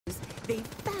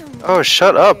Oh,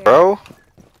 shut up, bro.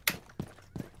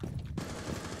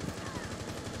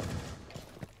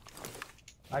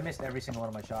 I missed every single one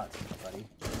of my shots, buddy.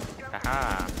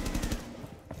 Haha.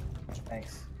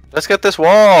 Thanks. Let's get this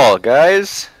wall,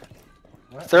 guys.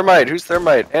 What? Thermite. Who's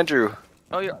Thermite? Andrew.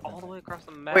 Oh, you're all the way across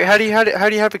the map. Wait, how do you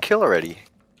have a kill already?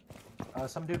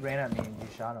 Some dude ran at me and you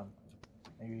shot him.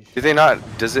 And you Do they not?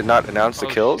 Does it not announce the Oh,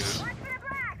 kills? shoot.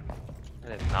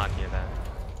 I did not hear that.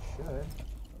 should.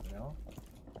 You know?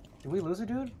 Did we lose a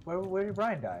dude? Where did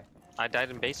Brian die? I died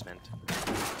in basement.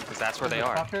 Because that's where they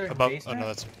are. Fucker in Above. Oh basement? no,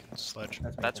 that's Sledge.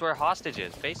 That's where hostage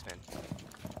is. Basement.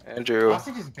 Andrew,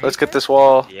 Hostage is let's get basement? this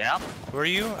wall. Yep. Who are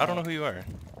you? I don't know who you are.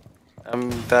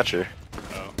 I'm Thatcher.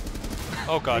 Oh.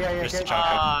 Oh god, Yeah, Mr. get-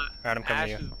 Chonka. Alright, I'm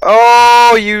coming to you.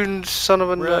 Oh, you son of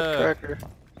a Bruh. nutcracker.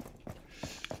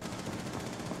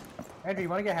 Andrew, you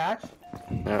wanna get hatched?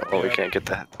 No, well, we can't get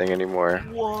that thing anymore.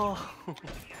 Whoa.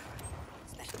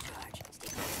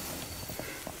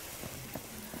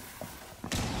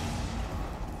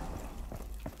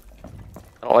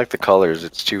 I don't like the colors,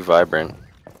 it's too vibrant.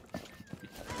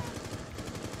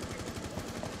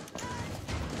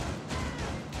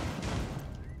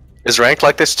 Is ranked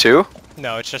like this too?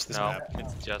 No, it's just this No, map.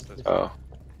 it's just this. Oh.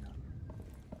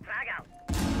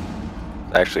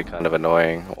 It's actually kind of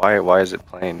annoying. Why is it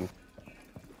plain?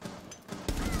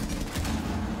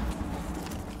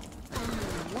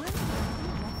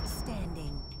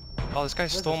 Oh, this guy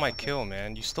stole my kill,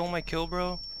 man. You stole my kill,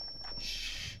 bro?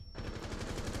 Shh.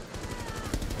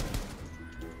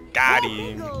 Got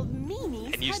him.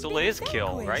 And you stole his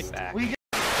kill right back.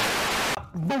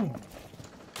 Boom!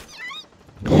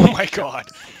 Oh my god.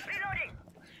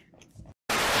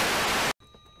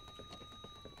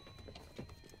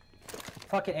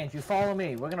 Fuck it, Andrew, follow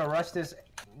me. We're gonna rush this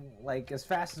like as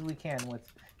fast as we can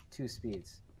with 2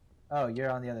 speeds. Oh, you're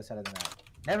on the other side of the map.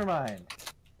 Never mind.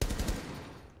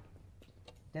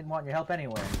 Didn't want your help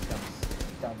anyway,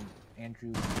 dumb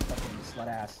Andrew fucking slut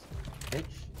ass bitch.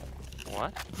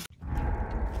 What?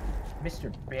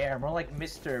 Mr. Bear, more like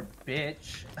Mr.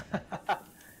 Bitch.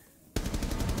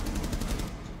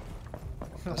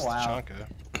 That's Wow. the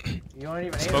Chonka. You don't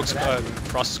even aim Smoke's for that.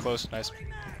 frost is close. Nice.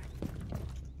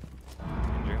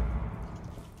 Andrew?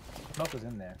 Smoke was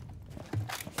in there.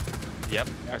 Yep,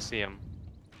 I see him.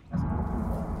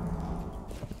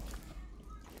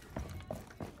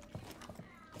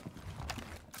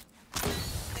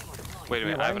 That's Wait a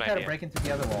minute, I why have don't an you try to idea. break into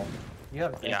the other wall? You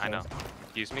have. Yeah, I know. extras.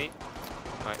 Excuse me?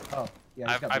 Oh, yeah.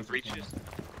 he's got I've breaches. breaches.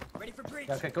 Ready for breach.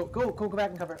 Yeah, okay, go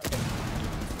back and cover. Okay.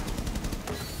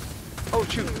 Oh,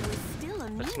 shoot!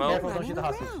 smoke. Careful, don't shoot the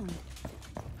hostage.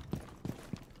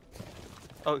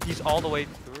 Oh, he's all the way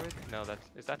through it? No,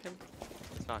 is that him?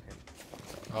 It's not him.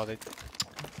 Oh, they.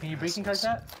 Can you breaching card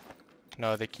that?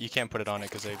 No, you can't put it on it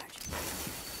because they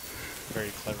very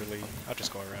cleverly. I'll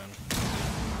just go around.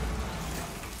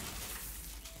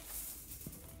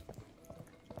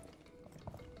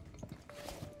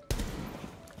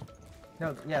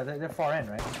 No, yeah, they're far in,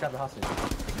 right? Just grab the hostage.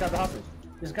 Just grab the hostage.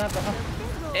 Just grab the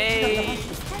hostage. Hey!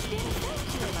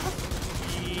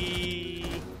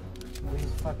 We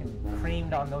just fucking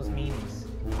creamed on those meanies.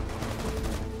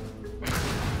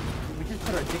 We just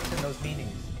put our dicks in those meanies.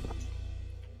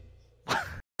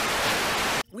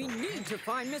 We need to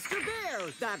find Mr. Bear,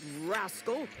 that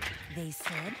rascal. They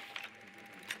said.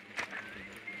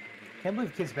 Can't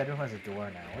believe kid's bedroom has a door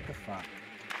now. What the fuck?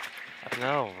 I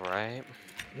know, right?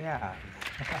 Yeah.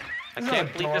 I There's can't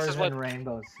no believe this doors is what in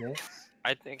Rainbow Six.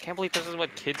 I can't believe this is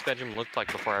what kid's bedroom looked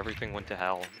like before everything went to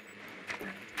hell.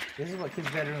 This is what kid's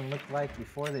bedroom looked like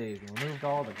before they removed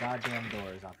all the goddamn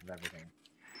doors off of everything.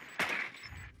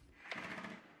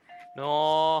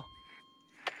 No.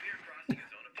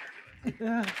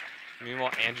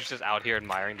 Meanwhile, Andrew's just out here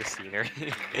admiring the scenery.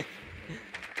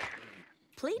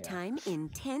 Playtime in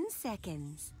 10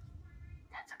 seconds.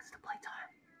 10 seconds to playtime,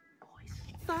 boys.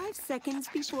 5 seconds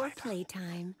before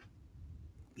playtime.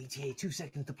 ETA 2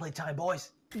 seconds to playtime,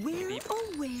 boys. Where,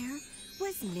 oh where,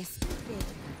 was Mr. Bear?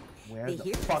 Where They the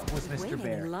hear fuck us was Mr. waiting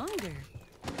Bear? Longer.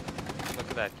 Look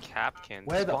at that Capkin.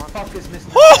 Where the spawn. fuck is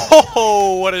Mr. Bear?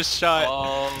 Oh, what a shot!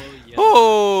 Oh, yeah.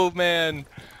 Oh man,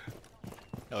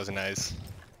 that was nice.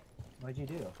 What'd you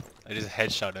do? I just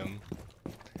headshot him.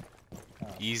 Oh.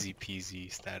 Easy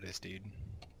peasy status, dude.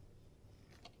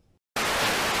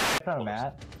 Found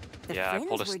Matt. The Yeah, I friends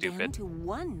pulled a were stupid. down to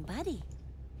one buddy.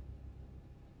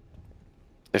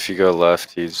 If you go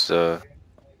left, he's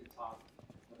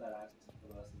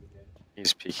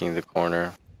peeking the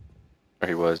corner. Or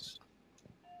he was.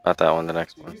 Not that one, the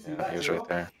next one. Yeah, he was right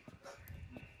there.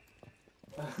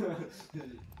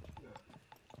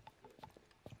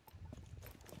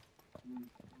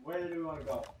 Where do we want to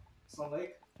go? Salt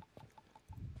Lake?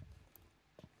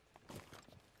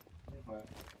 Okay.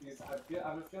 Because I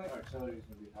have a feeling artillery is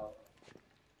going to be helpful.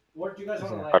 Or do you guys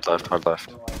want to like... Hard left, hard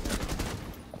left.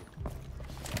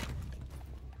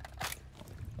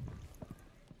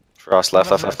 Frost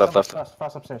left, left, left, left, left.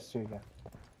 Frost upstairs too, yeah.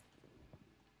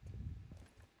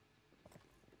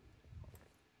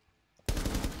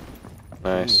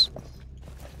 Nice.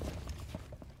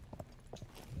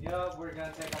 Yeah, we're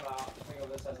gonna take them out. Think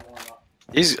of this as a warm-up.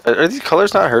 Are these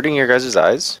colors not hurting your guys'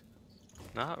 eyes?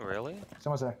 Not really.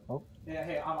 Someone's there. Oh. Yeah,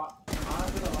 hey, I'm gonna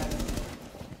light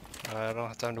it. I don't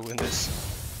have time to win this.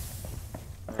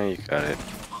 Oh, you got it.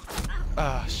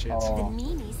 Ah, shit. The Oh.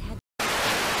 meanies had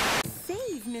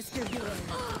save Mr. Bear.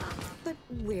 But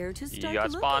where to start You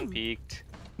got spawn looking? peeked.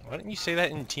 Why didn't you say that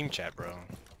in team chat, bro?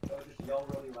 So just yell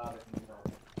really loud if you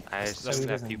know. I So just he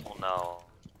let doesn't- people know.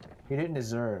 He didn't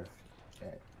deserve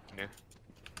it.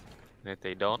 And if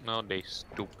they don't know, they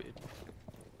stupid.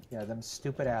 Yeah, them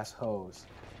stupid ass hoes.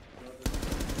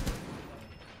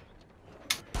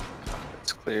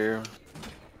 It's clear.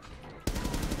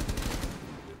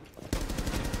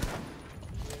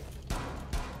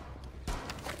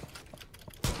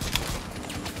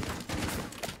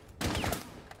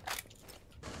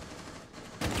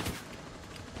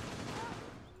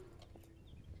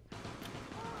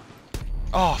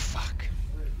 Oh fuck!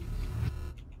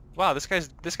 Wow, this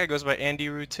guy goes by Andy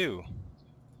Roo too.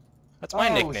 That's my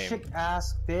nickname. Shit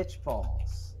ass bitch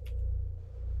balls.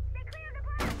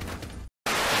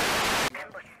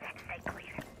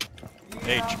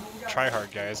 Hey, try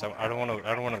hard, guys. I don't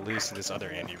want to lose to this other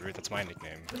Andy Roo. That's my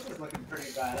nickname. This is looking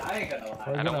pretty bad. I ain't gonna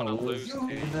lie. I don't want to lose.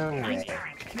 Either way.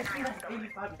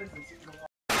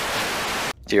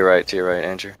 To your right,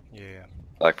 Andrew. Yeah.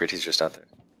 Blackbeard, he's just out there.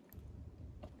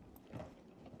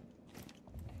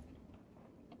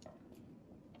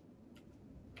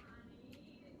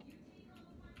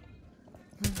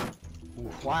 The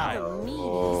Wow.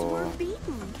 meanies were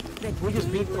beaten. The We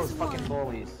just day beat was those fucking won.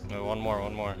 bullies. No, one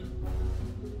more.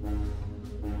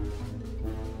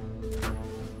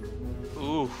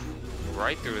 Ooh,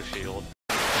 right through the shield.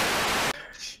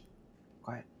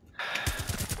 Quiet.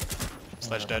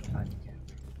 Sledge dead. Fine, you can.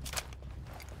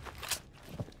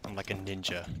 I'm like a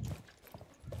ninja.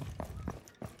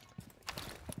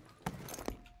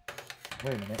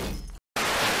 Wait a minute.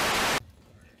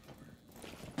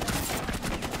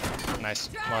 Nice.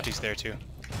 Monty's there too.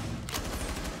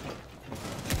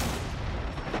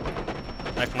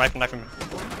 Knife him.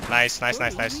 Nice.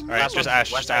 Alright, just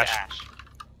Ash. West side Ash.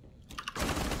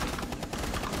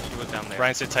 She was down there.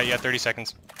 Brian, sit tight. You have 30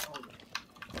 seconds.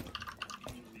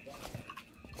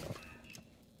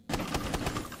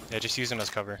 Yeah, just use him as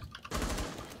cover.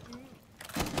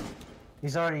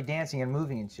 He's already dancing and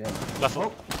moving and shit. Left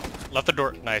the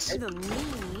door. Nice. The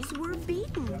meanies were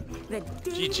beaten. The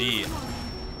day GG. was won.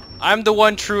 I'm the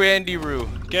one true Andy Roo.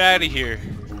 Get out of here.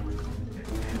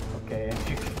 Okay.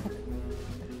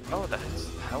 Oh, that's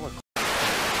hella.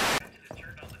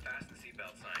 Turned on the fasten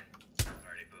seatbelt sign.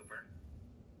 Party pooper.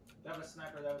 That was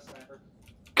sniper.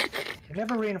 You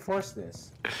never reinforced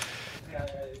this. Yeah,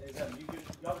 you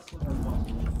gotta slip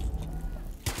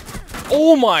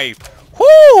Oh my!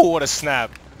 Whoo! What a snap!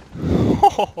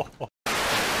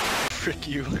 Frick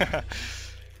you.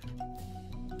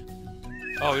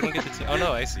 Oh, we don't get the team. Oh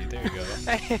no, I see. There you go.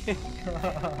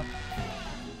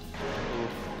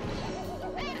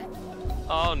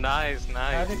 Oh, nice.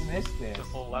 I didn't miss this. The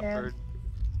full Man. leopard.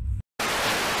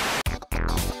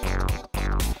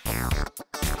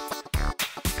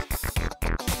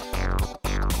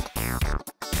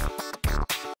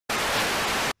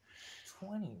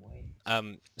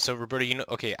 So Roberto,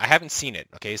 okay, I haven't seen it.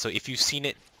 Okay, so if you've seen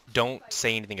it, don't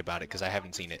say anything about it because I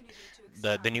haven't seen it.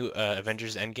 The new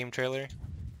Avengers Endgame trailer.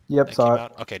 Yep, that saw came it.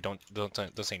 out? Okay, don't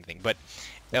say anything. But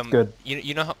Good.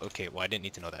 You know how? Okay, well I didn't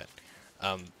need to know that.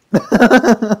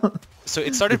 So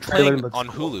it started The trailer playing looks on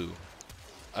cool. Hulu.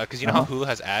 Because you know how Hulu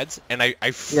has ads, and I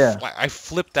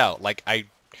flipped out. Like I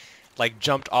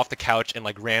jumped off the couch and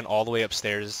like ran all the way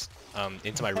upstairs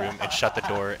into my room and shut the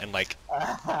door and like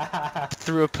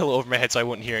threw a pillow over my head so I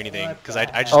wouldn't hear anything because I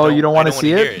just Oh, you don't wanna see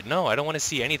hear it? No, I don't want to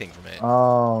see anything from it.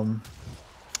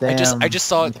 Damn. I just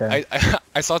saw Okay.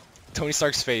 I saw Tony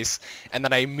Stark's face and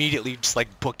then I immediately just like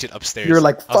booked it upstairs. You're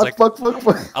like, I was like, fuck.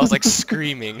 I was like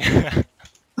screaming.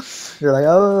 You're like,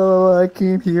 oh, I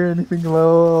can't hear anything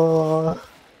low.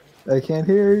 I can't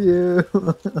hear you.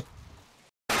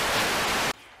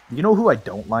 You know who I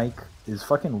don't like is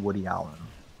fucking Woody Allen.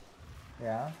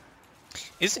 Yeah.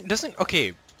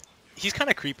 Okay, he's kind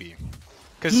of creepy.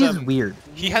 Cause He's weird.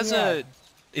 he has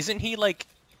isn't he like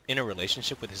in a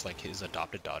relationship with his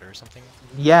adopted daughter or something?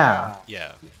 Yeah.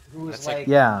 Yeah. Who was That's like- like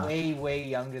Yeah. way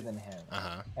younger than him,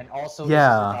 and also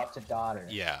Yeah. his adopted daughter.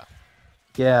 Yeah.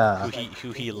 Yeah.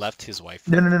 Who he left his wife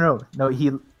No, for. no, no, no,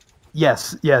 no.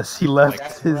 Yes, he left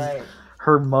That's his right.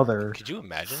 her mother. Could you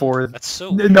imagine? For That's so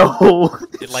no.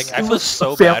 weird. Like I It feel was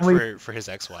so family- bad for his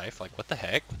ex-wife. Like what the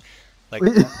heck? Like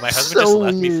It's my husband just so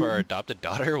left me for weird. our adopted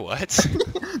daughter. What?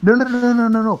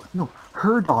 No.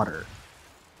 Her daughter.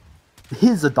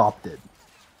 His adopted.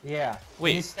 Yeah.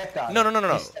 Wait. His stepdaughter. No.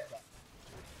 His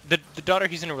stepdaughter. The daughter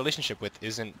he's in a relationship with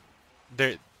isn't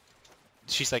there.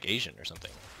 She's like Asian or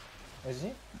something. Is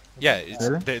he? Yeah, it's,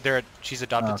 Really? she's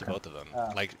adopted to Okay. both of them.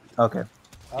 Oh. Like Okay.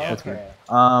 Yeah. Okay.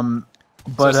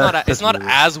 But so it's that's not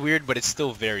weird. as weird, but it's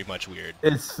still very much weird.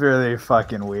 It's really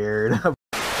fucking weird.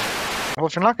 Well,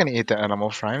 if you're not gonna eat the animal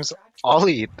fries, I'll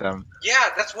eat them. Yeah,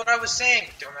 that's what I was saying,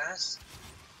 dumbass.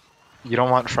 You don't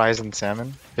want fries and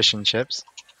salmon, fish and chips.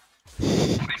 I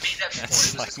made that before.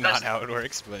 That's It was like not disgusting. how it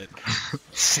works, but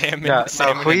salmon, Yeah, no,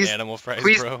 salmon Hui's- and animal fries,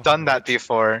 We've bro. done that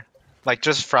before. Like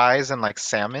just fries and like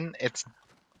salmon. It's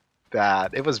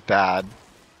bad. It was bad.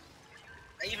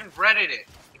 I even breaded it.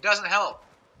 It doesn't help.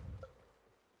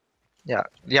 Yeah.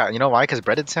 You know why? Because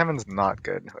breaded salmon's not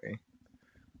good. Hui.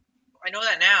 I know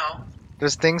that now.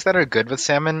 There's things that are good with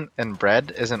salmon, and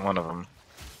bread isn't one of them.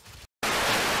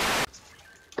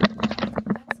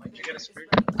 Why'd you get a screw?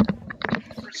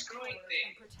 For screwing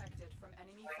things.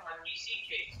 Like on PC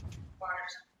case.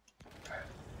 Fires.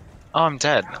 Oh, I'm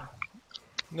dead.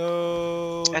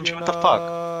 No. Andrew, you're what the fuck?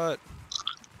 not.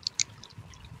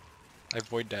 I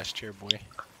void dashed here, boy.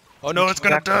 Oh no, it's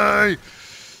gonna die!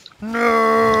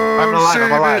 No! I'm alive. Save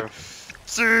I'm alive. it!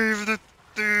 Save the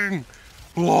thing!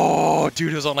 Whoa,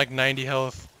 dude, it was on like 90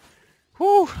 health.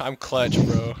 Whew, I'm clutch,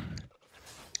 bro.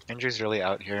 Andrew's really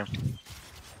out here.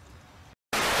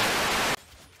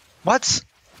 What?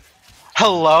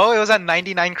 Hello? It was at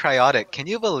 99 cryotic. Can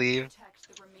you believe?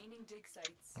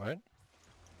 What?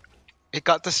 It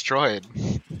got destroyed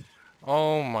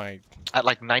Oh my, at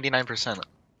like 99%.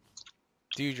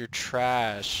 dude, you're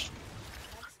trash.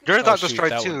 Yours Oh, got shoot,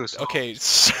 destroyed that too. one- So Okay.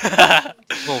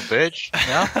 little bitch.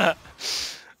 Yeah.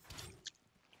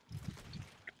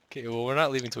 Okay, well, we're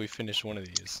not leaving till we finish one of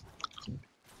these.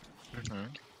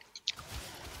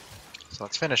 So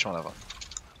let's finish one of them.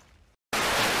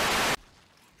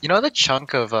 You know the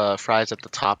chunk of fries at the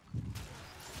top?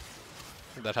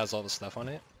 That has all the stuff on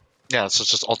it? Yeah, so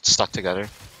it's just all stuck together.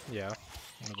 Yeah.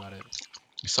 What about it?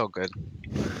 So good.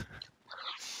 The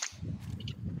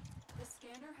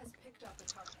scanner has picked up a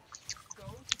target. Go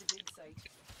to the dig site.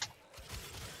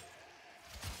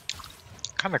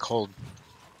 Kind of cold.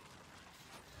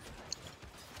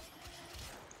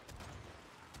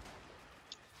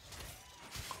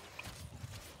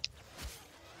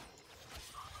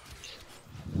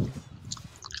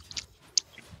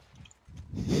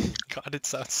 God, it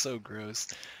sounds so gross.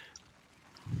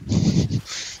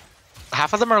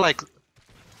 Half of them are like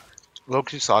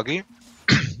low-key soggy,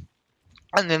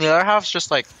 and then the other half's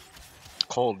just like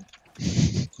cold.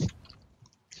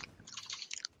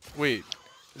 Wait,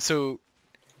 so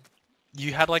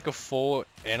you had like a full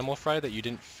animal fry that you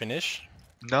didn't finish?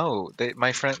 No,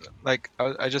 my friend, like,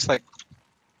 I just like,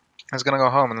 I was gonna go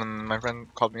home, and then my friend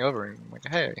called me over, and I'm like,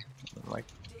 hey, I'm like,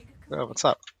 oh, what's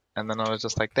up? And then I was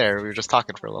just like, there, we were just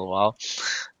talking for a little while,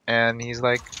 and he's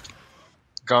like,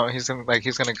 he's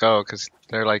gonna go, because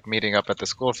they're like meeting up at the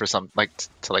school for some, like,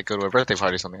 to like go to a birthday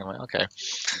party or something. I'm like, okay.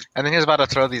 And then he was about to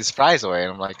throw these fries away,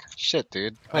 and I'm like, shit,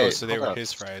 dude. Wait, Oh, so they hold were up.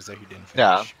 his fries that he didn't finish.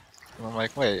 Yeah. And I'm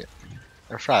like, wait,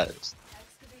 they're fries.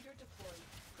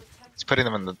 He's putting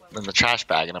them in the trash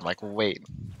bag, and I'm like, wait,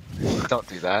 don't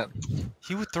do that.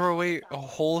 He would throw away a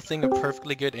whole thing of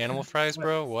perfectly good animal fries,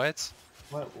 bro? What?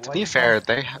 To be fair,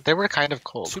 they were kind of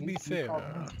cold. To be fair.